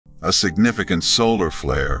A significant solar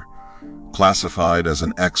flare, classified as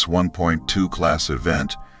an X1.2 class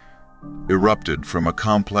event, erupted from a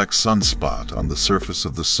complex sunspot on the surface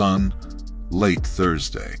of the Sun late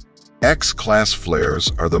Thursday. X-class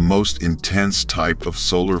flares are the most intense type of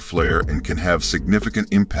solar flare and can have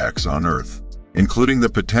significant impacts on Earth, including the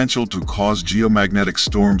potential to cause geomagnetic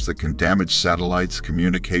storms that can damage satellites,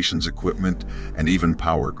 communications equipment, and even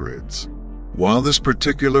power grids. While this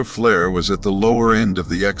particular flare was at the lower end of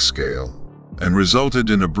the X scale and resulted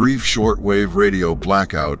in a brief shortwave radio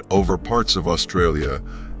blackout over parts of Australia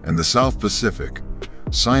and the South Pacific,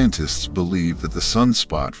 scientists believe that the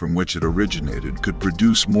sunspot from which it originated could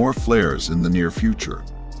produce more flares in the near future.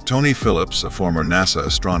 Tony Phillips, a former NASA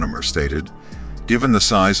astronomer, stated, "Given the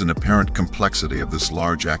size and apparent complexity of this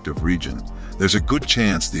large active region, there's a good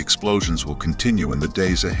chance the explosions will continue in the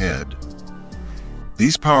days ahead."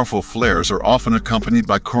 These powerful flares are often accompanied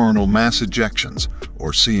by coronal mass ejections,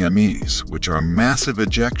 or CMEs, which are massive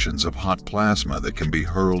ejections of hot plasma that can be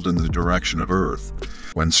hurled in the direction of Earth.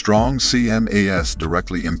 When strong CMAs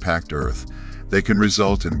directly impact Earth, they can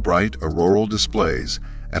result in bright auroral displays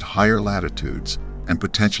at higher latitudes and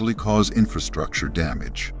potentially cause infrastructure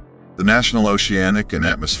damage. The National Oceanic and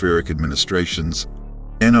Atmospheric Administration's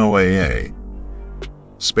NOAA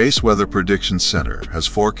Space Weather Prediction Center has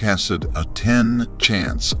forecasted a 10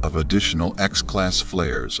 chance of additional X-class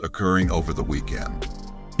flares occurring over the weekend.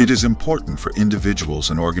 It is important for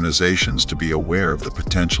individuals and organizations to be aware of the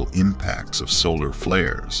potential impacts of solar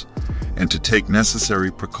flares and to take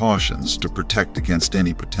necessary precautions to protect against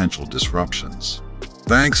any potential disruptions.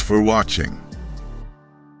 Thanks for watching.